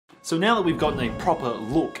So now that we've gotten a proper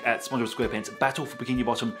look at SpongeBob SquarePants Battle for Bikini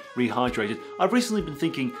Bottom Rehydrated, I've recently been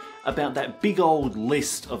thinking about that big old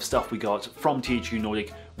list of stuff we got from THQ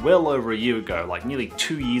Nordic well over a year ago, like nearly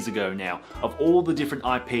 2 years ago now, of all the different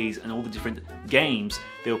IPs and all the different games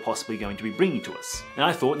they were possibly going to be bringing to us. And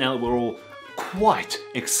I thought, now that we're all quite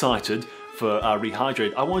excited for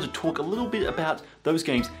Rehydrated, I wanted to talk a little bit about those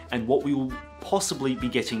games and what we will possibly be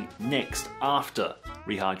getting next after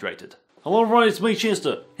Rehydrated. Hello everyone, it's me,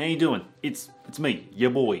 Chester. How you doing? It's me,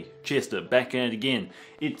 your boy, Chester, back at it again.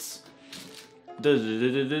 It's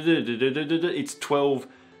 12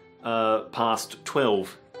 past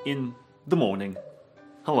 12 in the morning.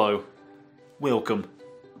 Hello, welcome.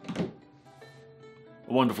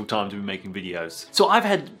 A wonderful time to be making videos. So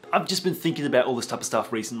I've just been thinking about all this type of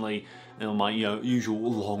stuff recently, on my usual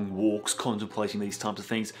long walks, contemplating these types of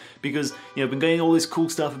things, because I've been getting all this cool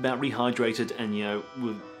stuff about Rehydrated, and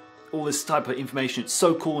with all this type of information, it's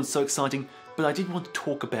so cool and so exciting. But I did want to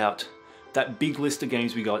talk about that big list of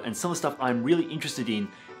games we got and some of the stuff I'm really interested in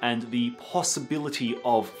and the possibility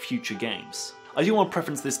of future games. I do want to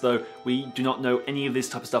preference this though, we do not know any of this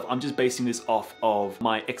type of stuff. I'm just basing this off of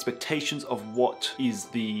my expectations of what is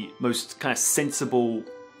the most kind of sensible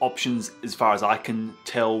options as far as I can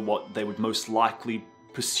tell, what they would most likely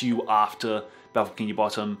pursue after Battle for Bikini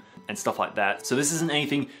Bottom and stuff like that. So this isn't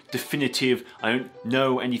anything definitive, I don't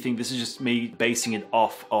know anything, this is just me basing it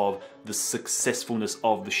off of the successfulness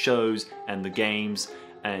of the shows and the games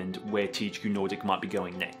and where THQ Nordic might be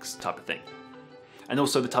going next type of thing. And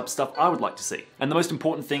also the type of stuff I would like to see. And the most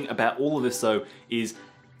important thing about all of this though is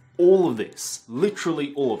all of this,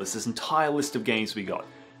 literally all of this entire list of games we got,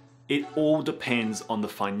 it all depends on the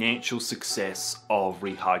financial success of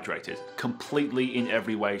Rehydrated, completely in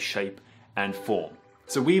every way, shape and form.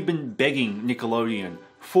 So we've been begging Nickelodeon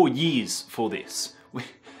for years for this.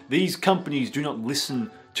 These companies do not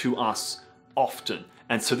listen to us often.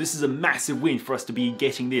 And so this is a massive win for us to be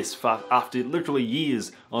getting this after literally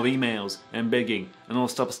years of emails and begging and all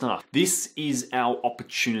this type of stuff. This is our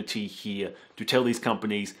opportunity here to tell these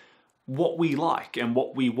companies what we like and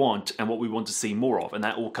what we want to see more of, and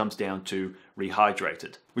that all comes down to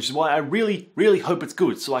Rehydrated. Which is why I really, really hope it's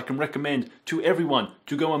good, so I can recommend to everyone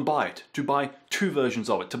to go and buy it, to buy 2 versions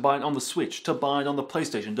of it, to buy it on the Switch, to buy it on the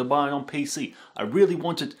PlayStation, to buy it on PC. I really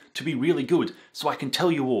want it to be really good, so I can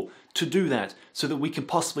tell you all to do that, so that we can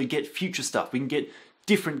possibly get future stuff, we can get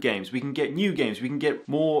different games, we can get new games, we can get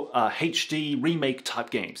more HD remake type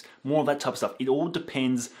games, more of that type of stuff. It all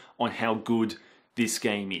depends on how good this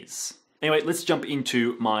game is. Anyway, let's jump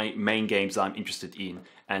into my main games I'm interested in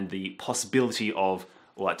and the possibility of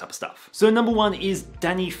all that type of stuff. So number 1 is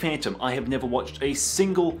Danny Phantom. I have never watched a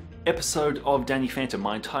single episode of Danny Phantom.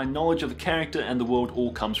 My entire knowledge of the character and the world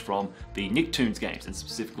all comes from the Nicktoons games, and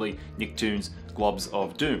specifically Nicktoons Globs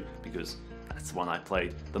of Doom, because that's the one I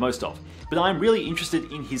played the most of. But I'm really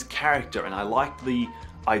interested in his character, and I like the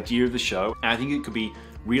idea of the show, and I think it could be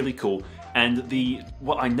really cool. And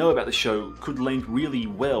what I know about the show could lend really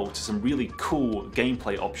well to some really cool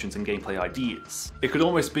gameplay options and gameplay ideas. It could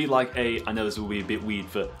almost be like I know this will be a bit weird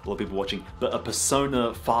for a lot of people watching, but a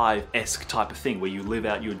Persona 5-esque type of thing where you live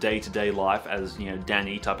out your day-to-day life as,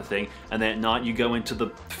 Danny type of thing, and then at night you go into the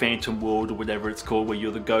Phantom world or whatever it's called, where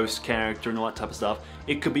you're the ghost character and all that type of stuff.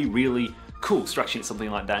 It could be really cool structuring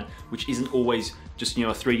something like that, which isn't always just, a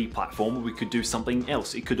 3D platform, where we could do something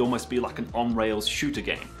else. It could almost be like an on-rails shooter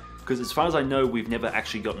game. Because as far as I know, we've never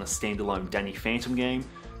actually gotten a standalone Danny Phantom game,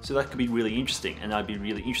 so that could be really interesting, and I'd be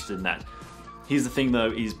really interested in that. Here's the thing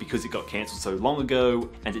though, is because it got cancelled so long ago,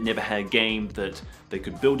 and it never had a game that they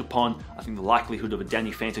could build upon, I think the likelihood of a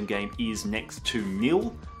Danny Phantom game is next to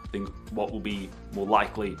nil. I think what will be more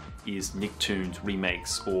likely is Nicktoons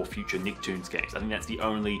remakes or future Nicktoons games. I think that's the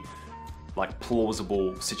only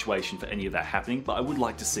plausible situation for any of that happening, but I would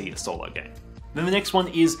like to see a solo game. Then the next one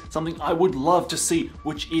is something I would love to see,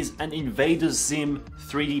 which is an Invader Zim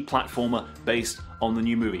 3D platformer based on the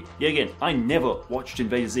new movie. Yeah, again, I never watched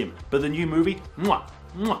Invader Zim, but the new movie,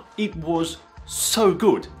 it was so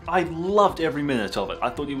good. I loved every minute of it. I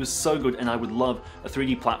thought it was so good, and I would love a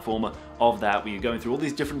 3D platformer of that, where you're going through all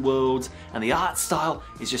these different worlds, and the art style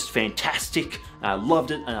is just fantastic. I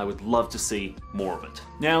loved it, and I would love to see more of it.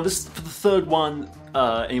 Now, this for the third one,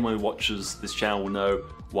 anyone who watches this channel will know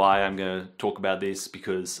why I'm going to talk about this,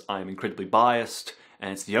 because I'm incredibly biased,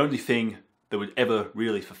 and it's the only thing that would ever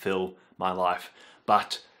really fulfill my life,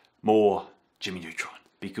 but more Jimmy Neutron,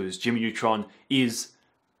 because Jimmy Neutron is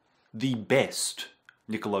the best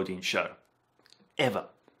Nickelodeon show ever.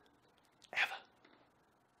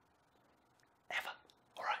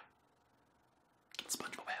 Alright. Get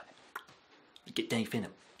SpongeBob out of there. Get Danny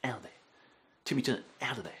Phantom out of there. Timmy Turner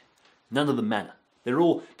out of there. None of them matter. They're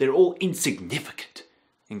all insignificant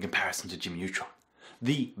in comparison to Jimmy Neutron,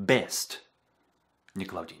 the best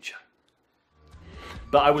Nickelodeon show.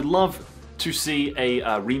 But I would love to see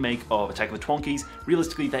a remake of Attack of the Twonkies.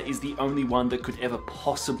 Realistically, that is the only one that could ever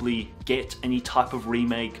possibly get any type of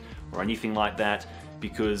remake or anything like that,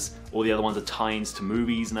 because all the other ones are tie-ins to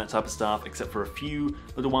movies and that type of stuff, except for a few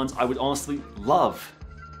little ones. I would honestly love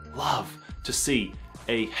to see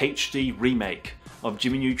a HD remake of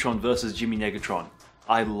Jimmy Neutron versus Jimmy Negatron.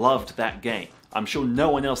 I loved that game. I'm sure no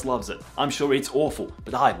one else loves it. I'm sure it's awful,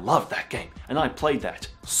 but I loved that game, and I played that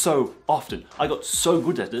so often. I got so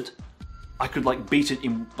good at it, I could like beat it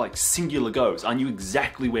in like singular goes. I knew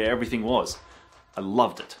exactly where everything was. I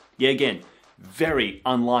loved it. Yeah, again, very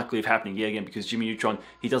unlikely of happening. Yeah, again, because Jimmy Neutron,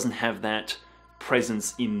 he doesn't have that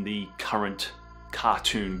presence in the current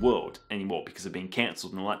cartoon world anymore because of being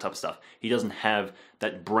cancelled and all that type of stuff. He doesn't have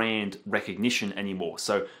that brand recognition anymore.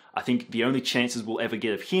 So I think the only chances we'll ever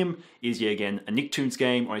get of him is, yeah, again, a Nicktoons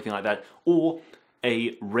game or anything like that, or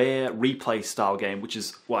a rare replay style game, which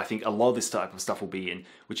is what I think a lot of this type of stuff will be in,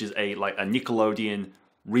 which is a Nickelodeon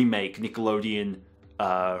remake, Nickelodeon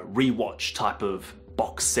rewatch type of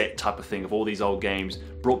box set type of thing of all these old games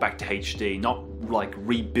brought back to HD, not like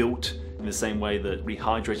rebuilt in the same way that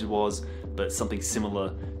Rehydrated was, but something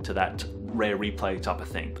similar to that rare replay type of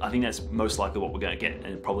thing. I think that's most likely what we're going to get, and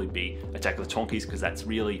it'll probably be Attack of the Twonkies because that's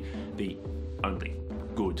really the only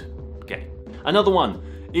good game. Another one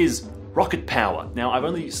is Rocket Power. Now, I've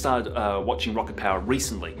only started watching Rocket Power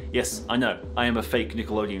recently. Yes, I know, I am a fake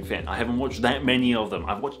Nickelodeon fan. I haven't watched that many of them.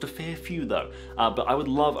 I've watched a fair few though, but I would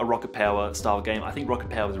love a Rocket Power style game. I think Rocket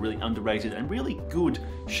Power is a really underrated and really good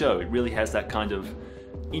show. It really has that kind of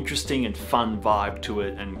interesting and fun vibe to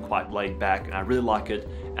it and quite laid back, and I really like it,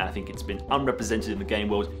 and I think it's been unrepresented in the game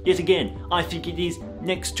world. Yet again, I think it is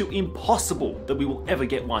next to impossible that we will ever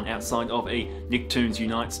get one outside of a Nicktoons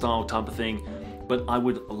Unite style type of thing, but I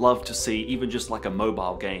would love to see even just like a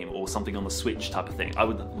mobile game or something on the Switch type of thing. I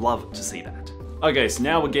would love to see that. Okay, so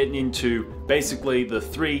now we're getting into basically the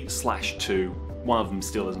 3/2. One of them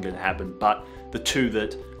still isn't going to happen, but the two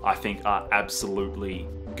that I think are absolutely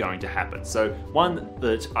going to happen. So one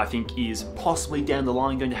that I think is possibly down the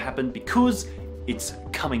line going to happen because it's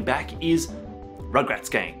coming back is Rugrats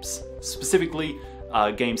games. Specifically,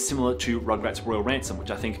 games similar to Rugrats Royal Ransom,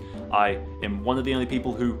 which I think I am one of the only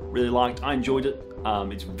people who really liked. I enjoyed it.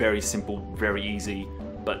 It's very simple, very easy,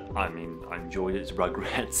 but I mean, I enjoyed it. It's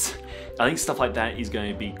Rugrats. I think stuff like that is going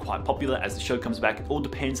to be quite popular as the show comes back. It all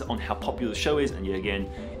depends on how popular the show is, and yet again,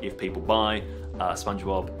 if people buy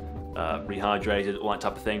SpongeBob, Rehydrated, all that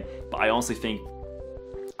type of thing. But I honestly think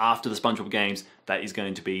after the SpongeBob games, that is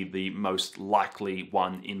going to be the most likely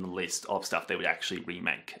one in the list of stuff they would actually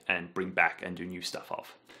remake and bring back and do new stuff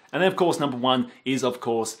of. And then of course, number one is of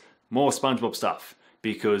course more SpongeBob stuff,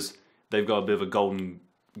 because they've got a bit of a golden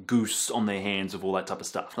goose on their hands of all that type of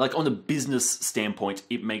stuff. Like on a business standpoint,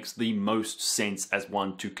 it makes the most sense as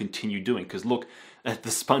one to continue doing, because look at the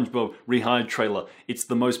SpongeBob Rehydrated trailer. It's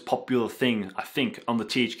the most popular thing, I think, on the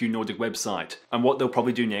THQ Nordic website. And what they'll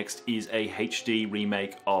probably do next is a HD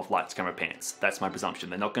remake of Lights, Camera, Pants. That's my presumption.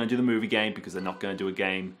 They're not going to do the movie game because they're not going to do a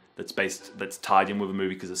game that's tied in with a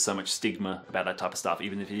movie, because there's so much stigma about that type of stuff.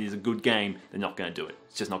 Even if it is a good game, they're not going to do it.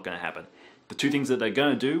 It's just not going to happen. The two things that they're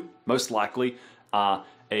going to do, most likely, are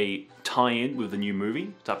a tie-in with the new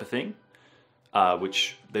movie type of thing,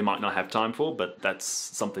 which they might not have time for, but that's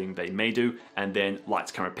something they may do. And then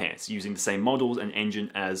Lights, Camera, Pants, using the same models and engine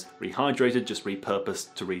as Rehydrated, just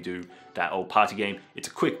repurposed to redo that old party game. It's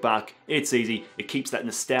a quick buck, it's easy, it keeps that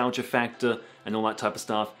nostalgia factor and all that type of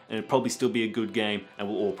stuff, and it'll probably still be a good game, and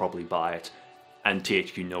we'll all probably buy it. And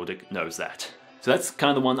THQ Nordic knows that. So that's kind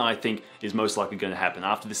of the one that I think is most likely going to happen.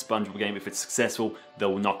 After this SpongeBob game, if it's successful,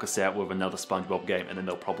 they'll knock us out with another SpongeBob game, and then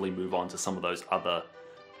they'll probably move on to some of those other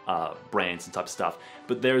brands and type of stuff.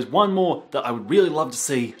 But there is one more that I would really love to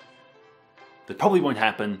see that probably won't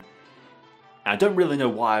happen. And I don't really know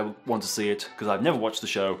why I want to see it, because I've never watched the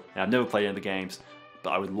show, and I've never played any of the games, but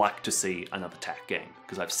I would like to see another THQ game,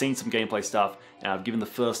 because I've seen some gameplay stuff, and I've given the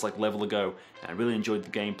first level a go, and I really enjoyed the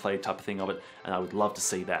gameplay type of thing of it, and I would love to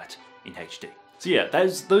see that in HD. So yeah,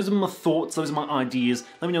 those are my thoughts, those are my ideas.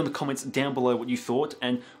 Let me know in the comments down below what you thought,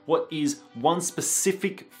 and what is one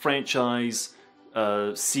specific franchise,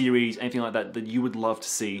 series, anything like that, that you would love to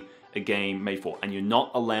see a game made for. And you're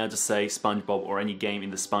not allowed to say SpongeBob or any game in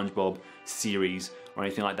the SpongeBob series or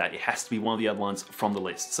anything like that. It has to be one of the other ones from the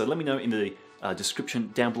list. So let me know in the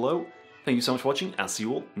description down below. Thank you so much for watching. I'll see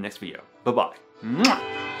you all in the next video. Bye-bye.